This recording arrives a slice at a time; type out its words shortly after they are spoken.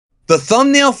The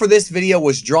thumbnail for this video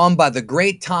was drawn by the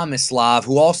great Tomislav,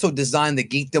 who also designed the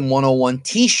Geekdom 101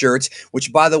 t-shirts,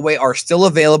 which, by the way, are still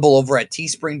available over at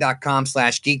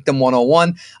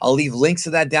teespring.com/geekdom101. I'll leave links to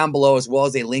that down below, as well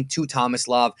as a link to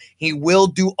Tomislav. He will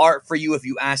do art for you if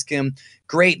you ask him.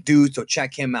 Great dude, so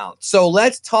check him out. So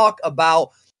let's talk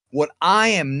about what I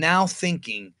am now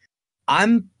thinking.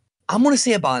 I'm going to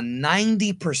say about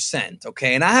 90%,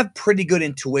 okay? And I have pretty good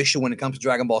intuition when it comes to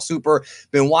Dragon Ball Super.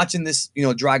 Been watching this,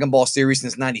 Dragon Ball series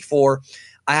since 94.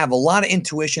 I have a lot of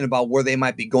intuition about where they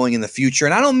might be going in the future.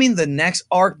 And I don't mean the next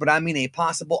arc, but I mean a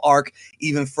possible arc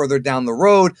even further down the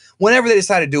road. Whenever they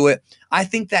decide to do it, I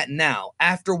think that now,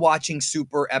 after watching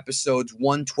Super episodes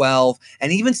 112,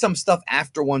 and even some stuff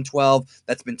after 112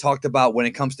 that's been talked about when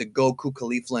it comes to Goku,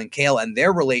 Caulifla, and Kale and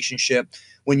their relationship,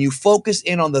 when you focus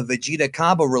in on the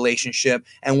Vegeta-Cabba relationship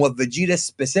and what Vegeta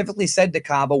specifically said to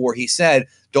Cabba, where he said,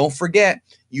 don't forget,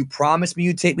 you promised me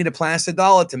you'd take me to Planet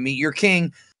Sadala to meet your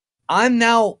king. I'm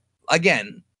now,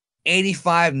 again,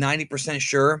 85, 90%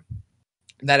 sure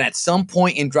that at some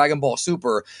point in Dragon Ball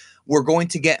Super, we're going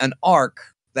to get an arc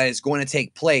that is going to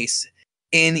take place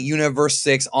in Universe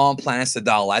 6 on Planet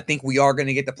Sadala. I think we are going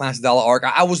to get the Planet Sadala arc.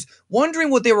 I was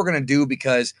wondering what they were going to do,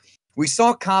 because we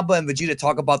saw Cabba and Vegeta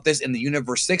talk about this in the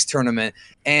Universe 6 tournament,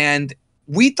 and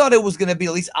we thought it was going to be,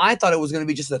 at least I thought it was going to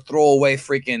be just a throwaway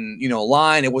freaking,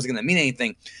 line. It wasn't going to mean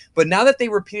anything. But now that they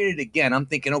repeated it again, I'm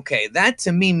thinking, okay, that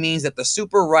to me means that the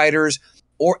Super writers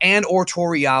or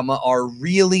Toriyama are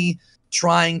really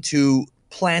trying to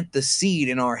plant the seed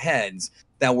in our heads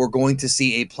that we're going to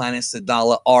see a Planet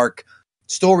Sadala arc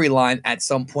storyline at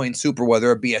some point in Super,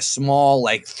 whether it be a small,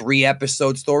 like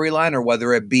 3-episode storyline, or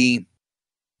whether it be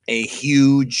a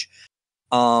huge,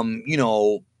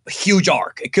 huge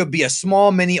arc. It could be a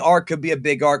small mini arc, could be a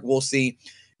big arc. We'll see.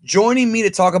 Joining me to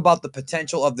talk about the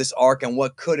potential of this arc and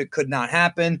what could not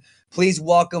happen, please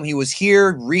welcome. He was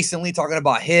here recently talking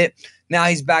about Hit. Now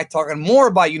he's back talking more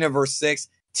about Universe 6.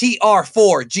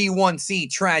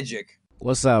 TR4G1C Tragic.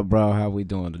 What's up, bro? How we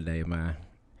doing today, man?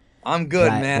 I'm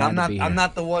good, man. I'm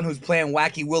not the one who's playing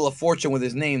Wacky Wheel of Fortune with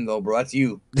his name, though, bro. That's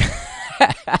you.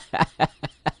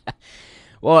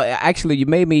 Well, actually, you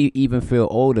made me even feel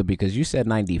older, because you said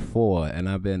 94, and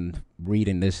I've been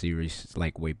reading this series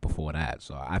like way before that,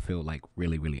 so I feel like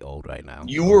really, really old right now.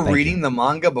 You were reading the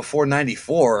manga before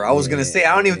 94. I was gonna say,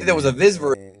 I don't even think there was a Viz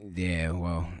version. Yeah,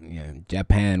 well, yeah,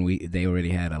 Japan, they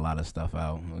already had a lot of stuff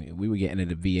out. We were getting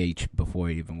into VH before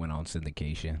it even went on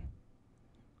syndication,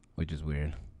 which is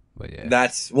weird. But yeah,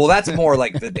 that's more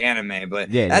like the anime, but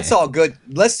yeah, that's all good.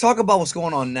 Let's talk about what's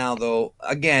going on now, though.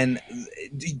 Again,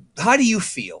 how do you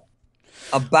feel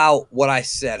about what I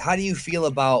said? How do you feel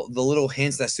about the little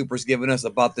hints that Super's given us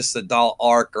about this Sadal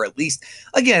arc? Or at least,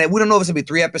 again, we don't know if it's gonna be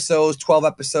 3 episodes, 12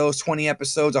 episodes, 20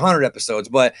 episodes, 100 episodes,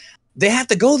 but they have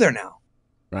to go there now.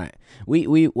 Right.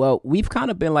 We've kind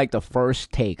of been like the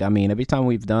first take. I mean, every time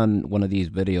we've done one of these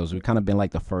videos, we've kind of been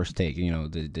like the first take.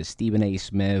 The Stephen A.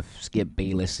 Smith, Skip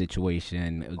Bayless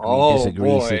situation,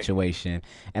 disagree situation,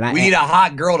 and we need a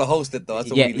hot girl to host it, though. That's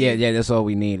what we need. Yeah. That's all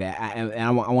we need. I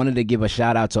wanted to give a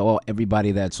shout out to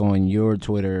everybody that's on your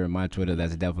Twitter and my Twitter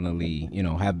that's definitely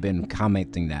have been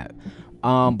commenting that.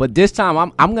 But this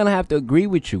time I'm gonna have to agree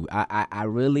with you. I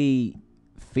really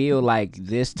feel like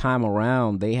this time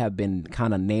around they have been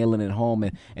kind of nailing it home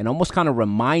and almost kind of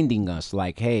reminding us,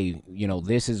 like, hey,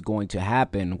 this is going to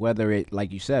happen, whether it,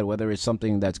 like you said, whether it's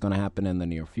something that's going to happen in the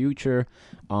near future.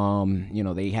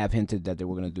 They have hinted that they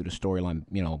were going to do the storyline,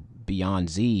 beyond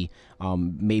Z,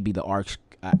 maybe the arcs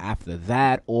after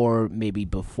that, or maybe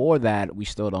before that. We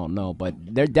still don't know, but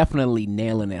they're definitely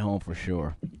nailing it home for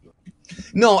sure.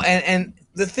 No, and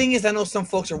the thing is, I know some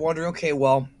folks are wondering, okay,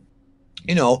 well,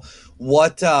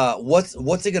 what's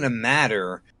it gonna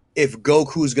matter if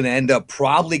Goku's gonna end up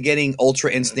probably getting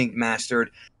Ultra Instinct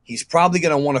mastered? He's probably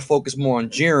gonna want to focus more on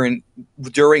Jiren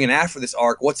during and after this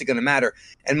arc. What's it gonna matter?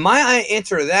 And my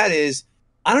answer to that is,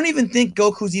 I don't even think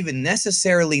Goku's even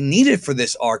necessarily needed for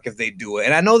this arc if they do it.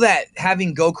 And I know that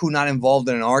having Goku not involved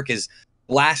in an arc is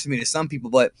blasphemy to some people,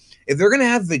 but if they're gonna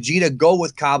have Vegeta go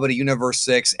with Cabba to Universe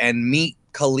 6 and meet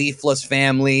Caulifla's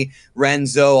family,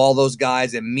 Renzo, all those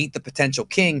guys, and meet the potential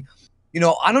king,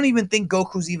 I don't even think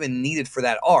Goku's even needed for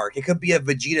that arc. It could be a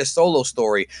Vegeta solo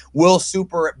story. Will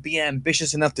Super be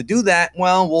ambitious enough to do that?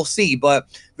 Well, we'll see. But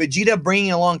Vegeta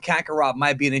bringing along Kakarot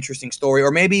might be an interesting story,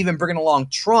 or maybe even bringing along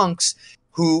Trunks,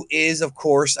 who is, of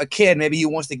course, a kid. Maybe he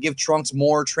wants to give Trunks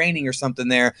more training or something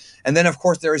there. And then, of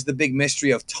course, there is the big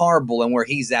mystery of Tarble and where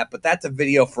he's at. But that's a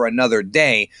video for another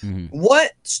day. Mm-hmm.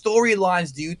 What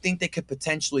storylines do you think they could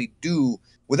potentially do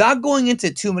without going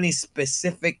into too many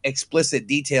specific, explicit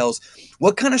details,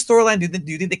 what kind of storyline do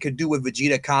you think they could do with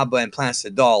Vegeta, Kaba, and Planet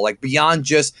Sadal? Like beyond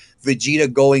just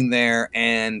Vegeta going there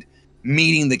and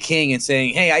meeting the king and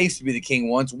saying, "Hey, I used to be the king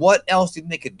once." What else do you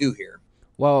think they could do here?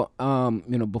 Well,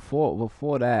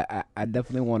 before that, I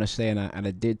definitely want to say, and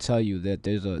I did tell you that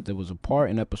there was a part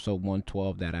in episode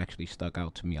 112 that actually stuck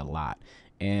out to me a lot,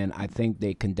 and I think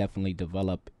they can definitely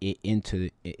develop it into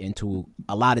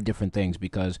a lot of different things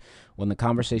because when the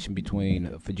conversation between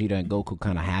Vegeta and Goku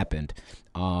kind of happened,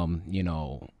 about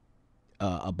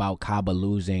Kaba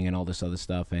losing and all this other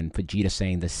stuff, and Vegeta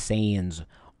saying the Saiyans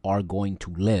are going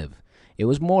to live. It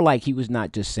was more like he was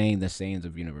not just saying the Saiyans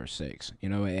of Universe 6,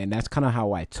 and that's kind of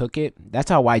how I took it.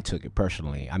 That's how I took it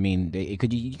personally. I mean, you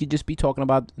could just be talking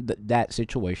about that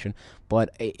situation, but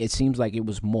it seems like it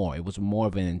was more. It was more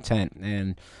of an intent,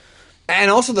 and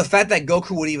also the fact that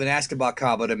Goku would even ask about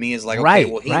Kaba to me is like, okay, right,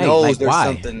 well, he right, knows like there's why?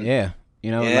 something. Yeah.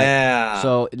 Yeah.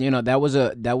 So that was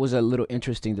a little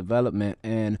interesting development,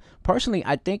 and personally,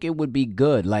 I think it would be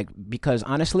good, like because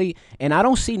honestly, and I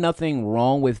don't see nothing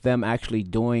wrong with them actually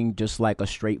doing just like a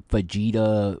straight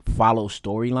Vegeta follow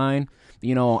storyline.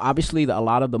 Obviously, a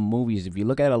lot of the movies, if you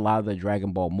look at a lot of the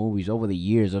Dragon Ball movies over the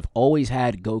years, have always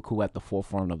had Goku at the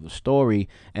forefront of the story,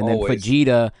 and then Always.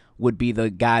 Vegeta would be the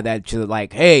guy that's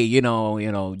like, hey, you're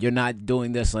not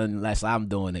doing this unless I'm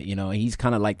doing it. He's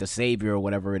kind of like the savior or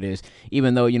whatever it is,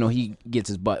 even though he gets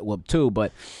his butt whooped too.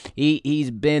 But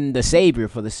he's been the savior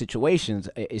for the situations.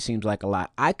 It seems like a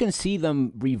lot. I can see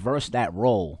them reverse that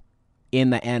role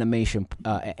in the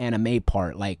anime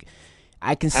part, like.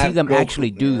 I can see them Goku,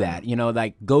 actually do that.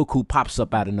 Like Goku pops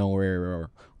up out of nowhere,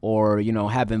 or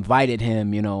have invited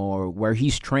him, or where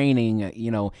he's training,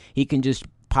 he can just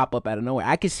pop up out of nowhere.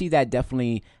 I can see that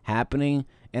definitely happening,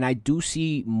 and I do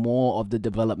see more of the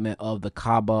development of the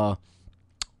Kaba,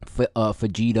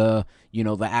 Vegeta,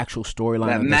 the actual storyline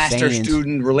that of the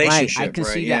master-student relationship. Right, I can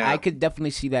see yeah. that. I could definitely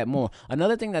see that more.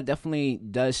 Another thing that definitely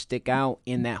does stick out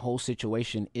in that whole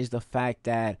situation is the fact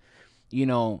that,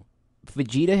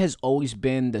 Vegeta has always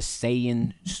been the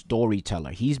Saiyan storyteller.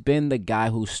 He's been the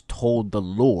guy who's told the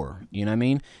lore. You know what I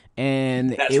mean?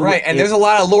 And that's right. And there's a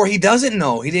lot of lore he doesn't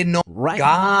know. He didn't know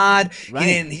God. Right.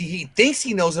 He didn't. He thinks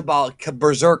he knows about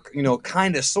Berserk.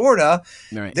 Kind of, sorta.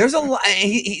 Right. There's a lot.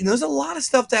 There's a lot of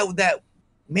stuff that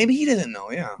maybe he doesn't know.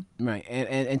 Yeah. Right.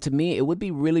 And to me, it would be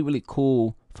really, really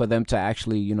cool for them to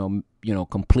actually,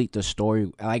 complete the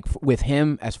story. Like with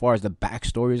him, as far as the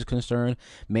backstory is concerned,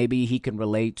 maybe he can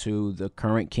relate to the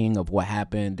current king of what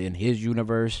happened in his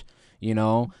universe,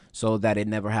 so that it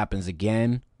never happens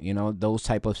again. Those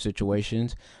type of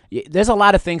situations. There's a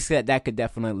lot of things that could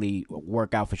definitely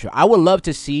work out for sure. I would love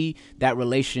to see that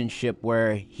relationship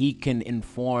where he can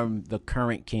inform the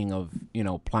current king of,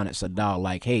 Planet Sadal,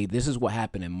 like, hey, this is what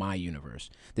happened in my universe.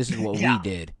 This is what we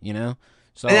did,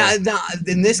 So now,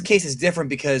 in this case, it's different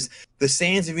because the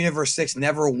Saiyans of Universe 6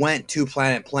 never went to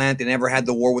Planet Plant. They never had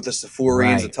the war with the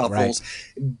Safurians, the Tuffles.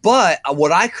 Right. But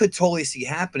what I could totally see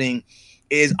happening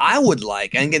is I would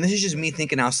like, and again, this is just me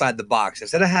thinking outside the box,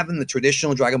 instead of having the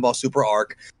traditional Dragon Ball Super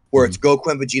arc where it's Goku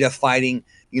and Vegeta fighting,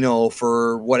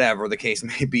 for whatever the case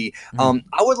may be, I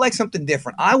would like something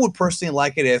different. I would personally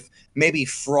like it if maybe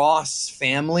Frost's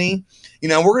family,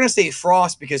 we're going to say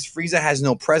Frost because Frieza has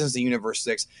no presence in Universe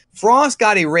 6. Frost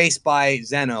got erased by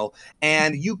Zeno,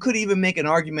 and you could even make an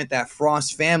argument that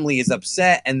Frost's family is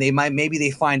upset, and maybe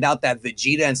they find out that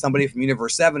Vegeta and somebody from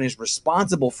Universe 7 is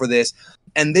responsible for this,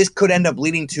 and this could end up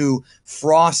leading to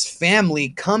Frost's family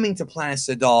coming to Planet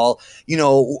Sadal,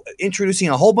 introducing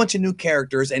a whole bunch of new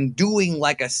characters and doing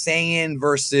like a Saiyan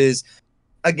versus,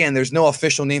 again, there's no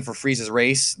official name for Frieza's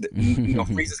race.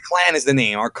 Frieza's clan is the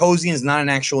name. Arcosian is not an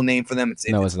actual name for them. It's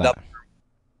not.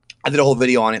 I did a whole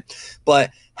video on it. But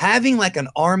having like an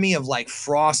army of like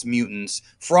Frost mutants,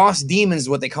 Frost demons,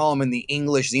 what they call them in the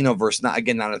English Xenoverse, not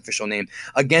an official name,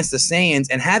 against the Saiyans,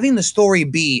 and having the story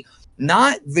be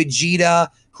not Vegeta,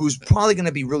 who's probably going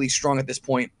to be really strong at this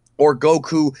point, or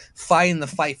Goku fighting the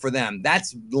fight for them.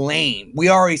 That's lame. We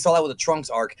already saw that with the Trunks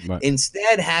arc. Right.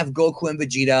 Instead, have Goku and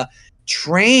Vegeta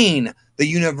train the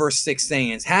Universe 6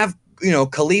 Saiyans. Have,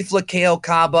 Caulifla, Kale,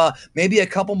 Kaba, maybe a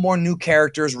couple more new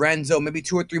characters, Renzo, maybe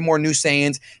 2 or 3 more new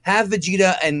Saiyans. Have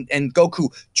Vegeta and Goku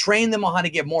train them on how to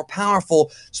get more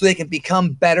powerful so they can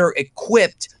become better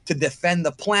equipped to defend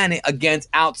the planet against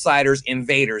outsiders,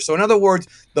 invaders. So in other words,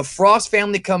 the Frost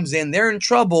family comes in, they're in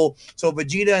trouble, so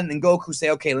Vegeta and Goku say,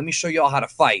 okay, let me show you all how to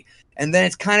fight. And then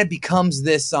it kind of becomes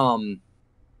this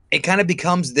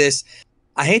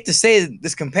I hate to say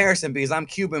this comparison because I'm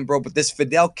Cuban, bro, but this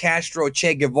Fidel Castro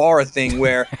Che Guevara thing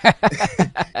where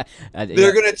they're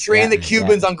Yeah, going to train yeah, the yeah.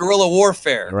 Cubans on guerrilla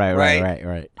warfare, Right, right, right? right,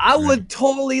 right, I right. would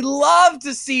totally love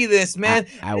to see this, I, man.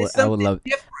 I would, It's I would something love.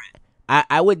 different.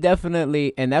 I would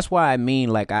definitely, and that's why I mean,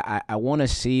 like, I want to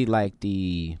see like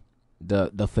the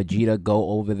Vegeta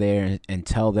go over there and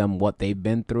tell them what they've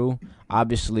been through.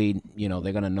 Obviously,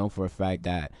 they're gonna know for a fact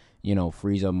that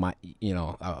Frieza might,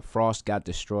 Frost got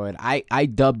destroyed. I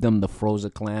dubbed them the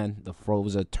Froza clan. The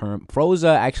Froza term,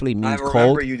 Froza actually I means remember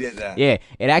cold. you did that. Yeah,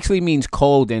 it actually means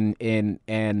cold, and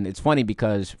it's funny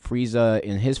because Frieza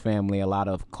in his family a lot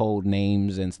of cold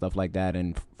names and stuff like that,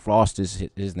 and Frost is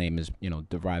his name is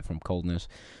derived from coldness.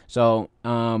 So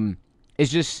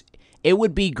it's just it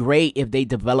would be great if they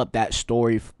developed that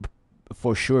story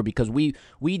for sure because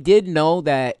we did know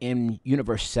that in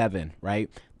Universe 7, right,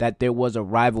 that there was a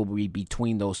rivalry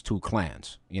between those two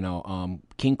clans.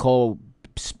 King Cole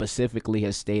specifically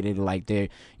has stated like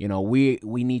we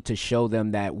need to show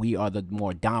them that we are the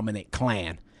more dominant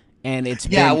clan, and it's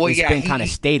Yeah, been well, it's yeah, been kind of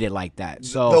stated like that. the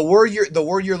So word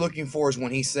you're looking for is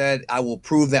when he said, "I will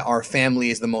prove that our family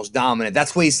is the most dominant."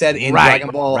 That's what he said in right, Dragon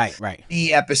Ball right, right,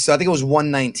 E episode. I think it was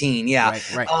 119. Yeah.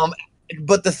 right, right. Um,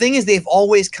 but the thing is, they've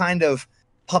always kind of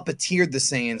puppeteered the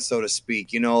Saiyans, so to speak.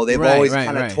 They've Right, always right,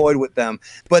 kind of right. toyed with them.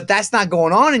 But that's not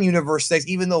going on in Universe 6,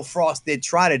 even though Frost did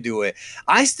try to do it.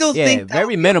 I still Yeah, think that very would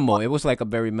be a minimal. It was like a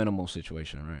very minimal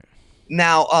situation, right?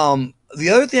 now, the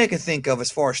other thing I can think of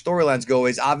as far as storylines go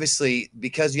is obviously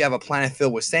because you have a planet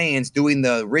filled with Saiyans, doing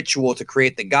the ritual to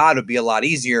create the god would be a lot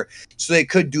easier. So they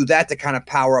could do that to kind of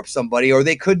power up somebody, or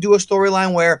they could do a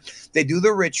storyline where they do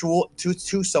the ritual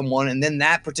to someone, and then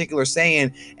that particular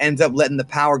Saiyan ends up letting the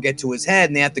power get to his head,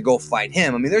 and they have to go fight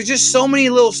him. I mean, there's just so many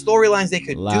little storylines they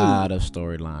could do. Lot of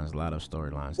storylines, lot of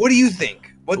storylines. What do you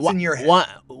think? What's What in your head? one?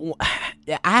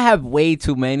 I have way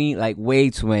too many, like way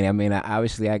too many. I mean,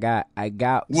 obviously, I got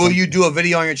Will some. you do a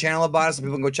video on your channel about it so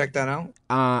people can go check that out?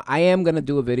 I am gonna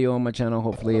do a video on my channel.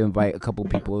 Hopefully, invite a couple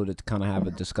people to kind of have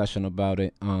a discussion about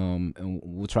it. And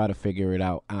we'll try to figure it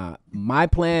out. My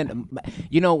plan,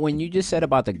 when you just said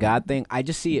about the God thing, I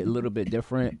just see it a little bit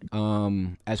different.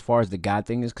 As far as the God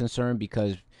thing is concerned,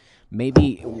 because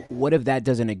maybe what if that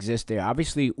doesn't exist there?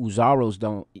 Obviously, Uzaros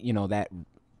don't. That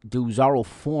the Uzaro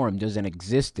form doesn't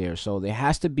exist there, so there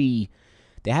has to be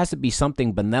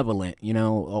something benevolent,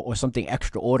 or something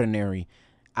extraordinary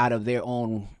out of their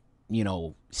own,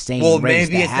 Well, sane race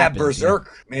maybe that it's that happens.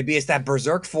 berserk. Maybe it's that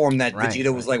berserk form that Right,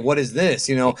 Vegeta was right. like, "What is this?"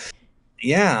 It,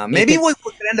 Yeah, it maybe could, what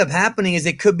could end up happening is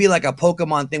it could be like a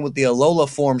Pokemon thing with the Alola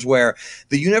forms, where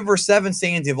the Universe 7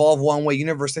 Saiyans evolve one way,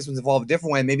 Universe 6 ones evolve a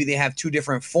different way. Maybe they have two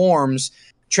different forms,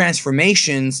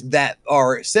 transformations that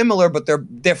are similar, but they're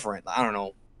different. I don't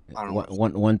know. I don't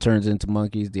know. one turns into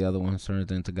monkeys, the other one turns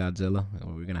into Godzilla.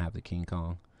 Or we're gonna have the King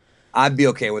Kong. I'd be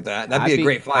okay with that. That'd be a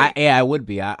great fight. Yeah, I would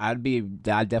be. I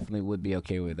definitely would be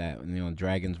okay with that.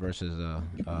 Dragons versus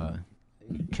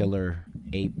killer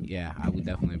ape. Yeah, I would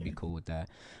definitely be cool with that.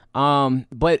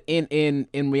 But in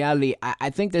reality, I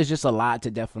think there's just a lot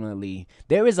to definitely.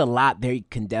 There is a lot they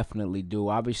can definitely do.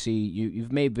 Obviously,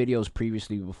 you've made videos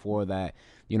previously before that.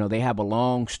 They have a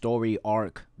long story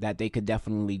arc that they could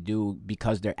definitely do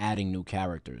because they're adding new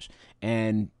characters,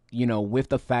 and with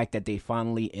the fact that they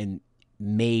finally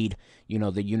made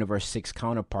the Universe 6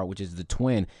 counterpart, which is the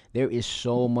twin, there is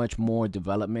so much more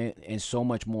development and so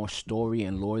much more story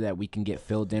and lore that we can get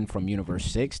filled in from Universe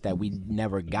 6 that we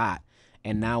never got.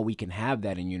 And now we can have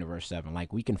that in Universe 7.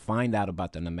 Like, we can find out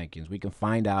about the Namekians. We can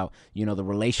find out, the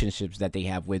relationships that they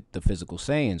have with the physical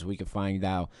Saiyans. We can find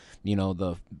out,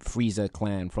 the Frieza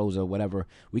clan, Froza, whatever.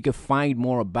 We could find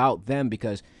more about them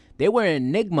because they were an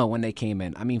enigma when they came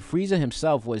in. I mean, Frieza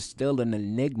himself was still an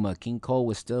enigma. King Cole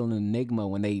was still an enigma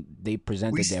when they We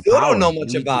presented their still don't know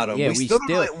powers. much about them. Yeah, We we still don't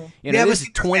still, know. We haven't this is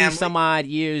seen their 20 family. some odd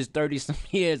years, 30 some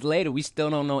years later, we still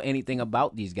don't know anything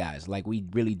about these guys. Like, we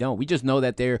really don't. We just know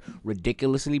that they're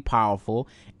ridiculously powerful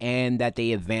and that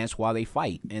they advance while they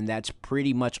fight. And that's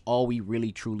pretty much all we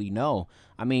really truly know.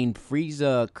 I mean,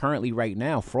 Frieza currently right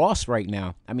now, Frost right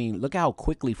now, I mean, look how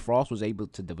quickly Frost was able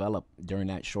to develop during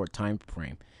that short time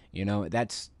frame.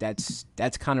 That's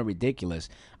kind of ridiculous.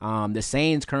 The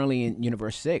Saiyans currently in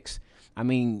Universe 6, I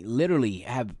mean, literally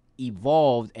have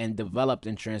evolved and developed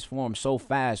and transformed so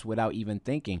fast without even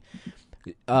thinking.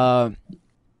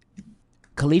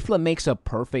 Khalifa makes a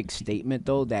perfect statement,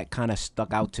 though, that kind of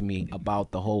stuck out to me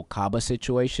about the whole Kaba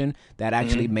situation that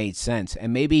actually made sense.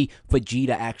 And maybe Vegeta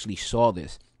actually saw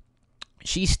this.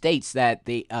 She states that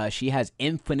she has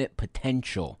infinite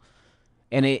potential.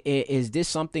 And is this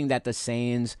something that the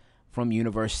Saiyans from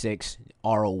Universe 6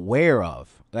 are aware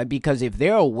of. Like, because if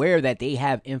they're aware that they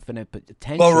have infinite But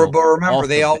potential remember, off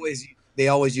the they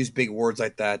always use big words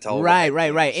like that to right, overhype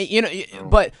right, right.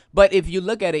 things. But if you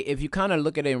look at it, if you kind of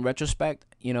look at it in retrospect,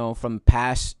 from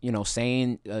past,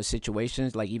 sane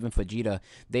situations, like even Vegeta,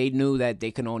 they knew that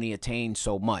they can only attain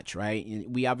so much, right?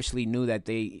 We obviously knew that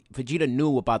Vegeta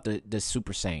knew about the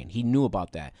Super Saiyan. He knew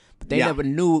about that, but they Yeah. never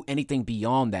knew anything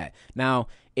beyond that. Now,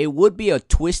 it would be a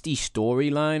twisty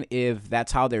storyline if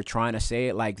that's how they're trying to say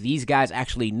it. Like, these guys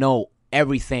actually know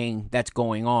everything that's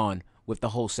going on with the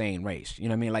whole Saiyan race. You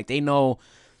know what I mean? Like, they know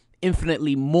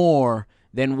infinitely more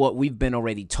than what we've been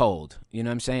already told. You know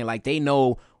what I'm saying? Like, they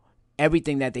know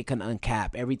everything that they can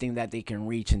uncap, everything that they can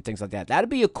reach, and things like that.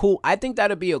 I think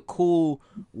that'd be a cool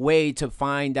way to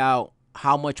find out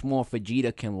how much more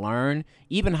Vegeta can learn,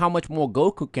 even how much more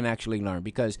Goku can actually learn,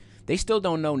 because they still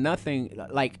don't know nothing,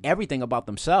 like everything about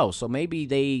themselves. So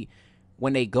maybe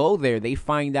when they go there, they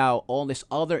find out all this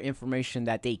other information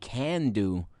that they can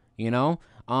do, you know?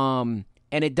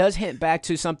 And it does hint back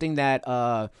to something that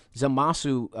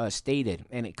Zamasu stated,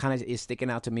 and it kind of is sticking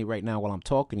out to me right now while I'm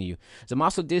talking to you.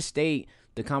 Zamasu did state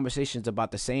the conversations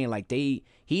about the saying, like, he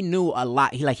knew a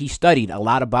lot. He studied a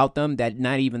lot about them that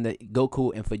not even the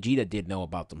Goku and Vegeta did know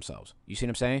about themselves. You see what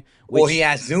I'm saying? Well, he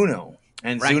asked Zuno,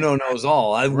 and Right, Zuno knows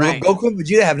all. right, Goku and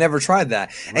Vegeta have never tried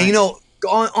that. And right.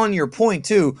 on your point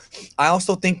too, I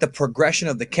also think the progression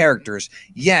of the characters.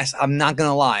 Yes, I'm not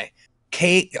gonna lie.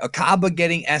 Kaba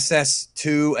getting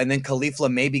SS2 and then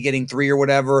Caulifla maybe getting 3 or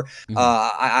whatever.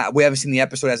 Mhm. We haven't seen the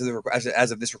episode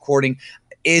as of this recording.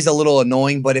 Is a little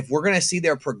annoying, but if we're gonna see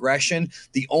their progression,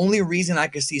 the only reason I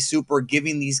could see Super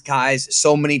giving these guys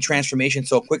so many transformations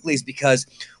so quickly is because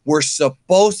we're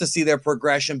supposed to see their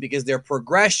progression, because their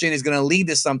progression is gonna lead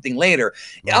to something later.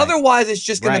 Right, Otherwise, it's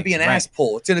just gonna right, be an ass right,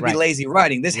 pull. It's gonna be right, lazy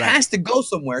writing. This right. has to go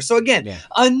somewhere. So again, Yeah.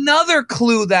 another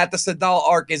clue that the Sadal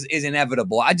arc is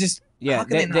inevitable. Yeah, How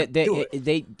can they not do it?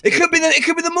 they It could be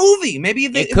the movie. Maybe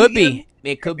it if we could get a be. movie,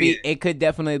 it could be it. It could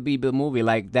definitely be the movie.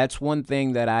 Like, that's one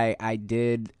thing that I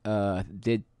did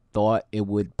thought it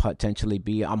would potentially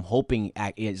be. I'm hoping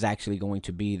it's actually going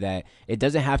to be that it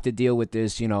doesn't have to deal with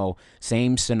this,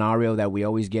 same scenario that we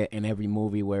always get in every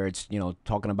movie where it's,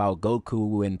 talking about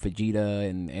Goku and Vegeta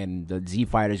and the Z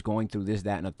fighters going through this,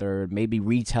 that, and a third. Maybe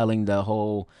retelling the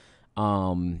whole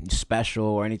special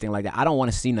or anything like that. I don't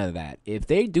want to see none of that. If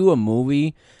they do a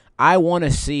movie, I want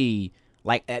to see,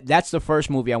 like, that's the first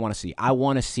movie I want to see. I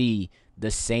want to see the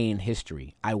Saiyan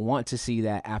history. I want to see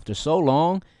that after so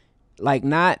long. Like,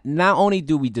 not only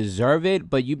do we deserve it,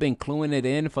 but you've been cluing it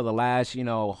in for the last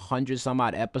 100 some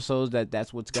odd episodes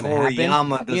that's what's gonna happen.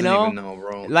 Toriyama You doesn't even know, know,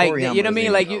 bro. like, you Toriyama know what I doesn't mean?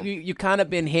 even Like, know. you kind of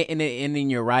been hitting it in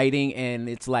your writing, and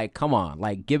it's like, come on,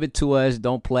 like, give it to us.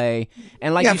 Don't play.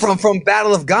 And like Yeah, you, from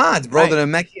Battle of Gods, bro. The right?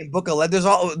 Namekian Book of Letters.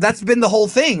 That's been the whole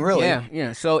thing, really. Yeah,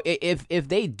 yeah. So if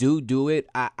they do it,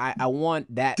 I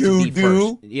want that to Do be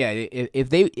first. do. Yeah, if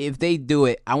they do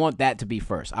it, I want that to be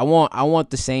first. I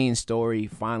want the same story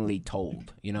finally told.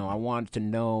 I want to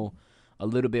know a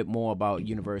little bit more about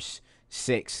Universe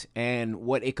 6 and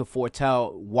what it could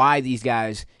foretell, why these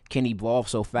guys can evolve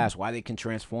so fast, why they can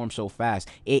transform so fast.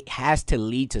 It has to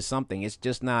lead to something. It's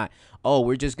just not, oh,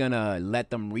 we're just gonna let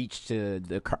them reach to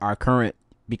our current,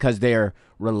 because they're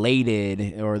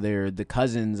related or they're the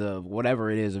cousins of whatever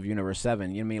it is of Universe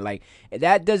 7. You know what I mean? Like,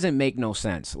 that doesn't make no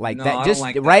sense. Like, No, that, I don't just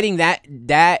like that. writing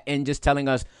that and just telling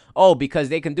us, oh, because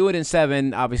they can do it in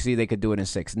 7, obviously they could do it in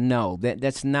 6. No,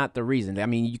 that's not the reason. I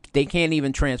mean, they can't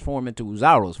even transform into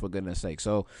Uzaros, for goodness sake.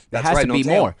 So there That's has right, to no be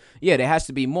tail. more. Yeah, there has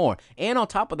to be more. And on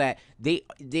top of that,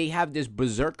 they have this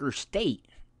berserker state.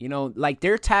 Like,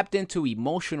 they're tapped into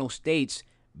emotional states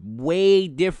way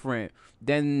different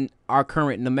than our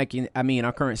current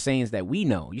our current sayings that we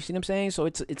know. You see what I'm saying? So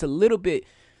it's a little bit,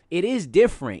 it is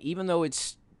different, even though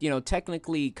it's,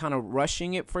 technically kind of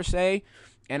rushing it, per se.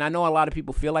 And I know a lot of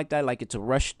people feel like that, like it's a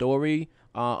rush story,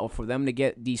 or for them to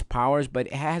get these powers, but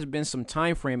it has been some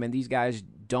time frame, and these guys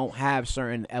don't have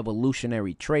certain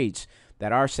evolutionary traits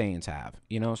that our Saiyans have.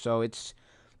 So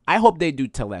I hope they do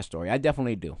tell that story. I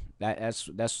definitely do.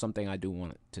 That's something I do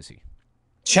want to see.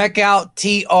 Check out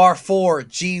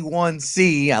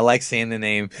TR4G1C. I like saying the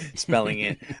name, spelling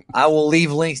it. I will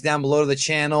leave links down below to the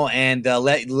channel, and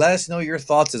let us know your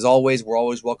thoughts. As always, we're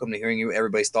always welcome to hearing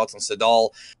everybody's thoughts on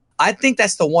Sadal. I think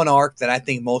that's the one arc that I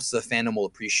think most of the fandom will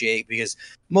appreciate, because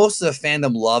most of the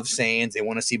fandom loves Saiyans. They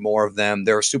want to see more of them.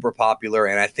 They're super popular,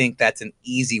 and I think that's an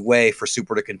easy way for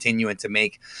Super to continue and to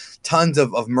make tons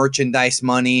of merchandise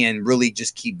money and really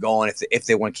just keep going if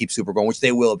they want to keep Super going, which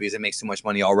they will, because it makes too much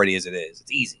money already as it is.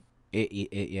 It's easy.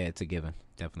 Yeah, it's a given.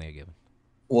 Definitely a given.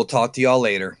 We'll talk to y'all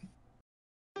later.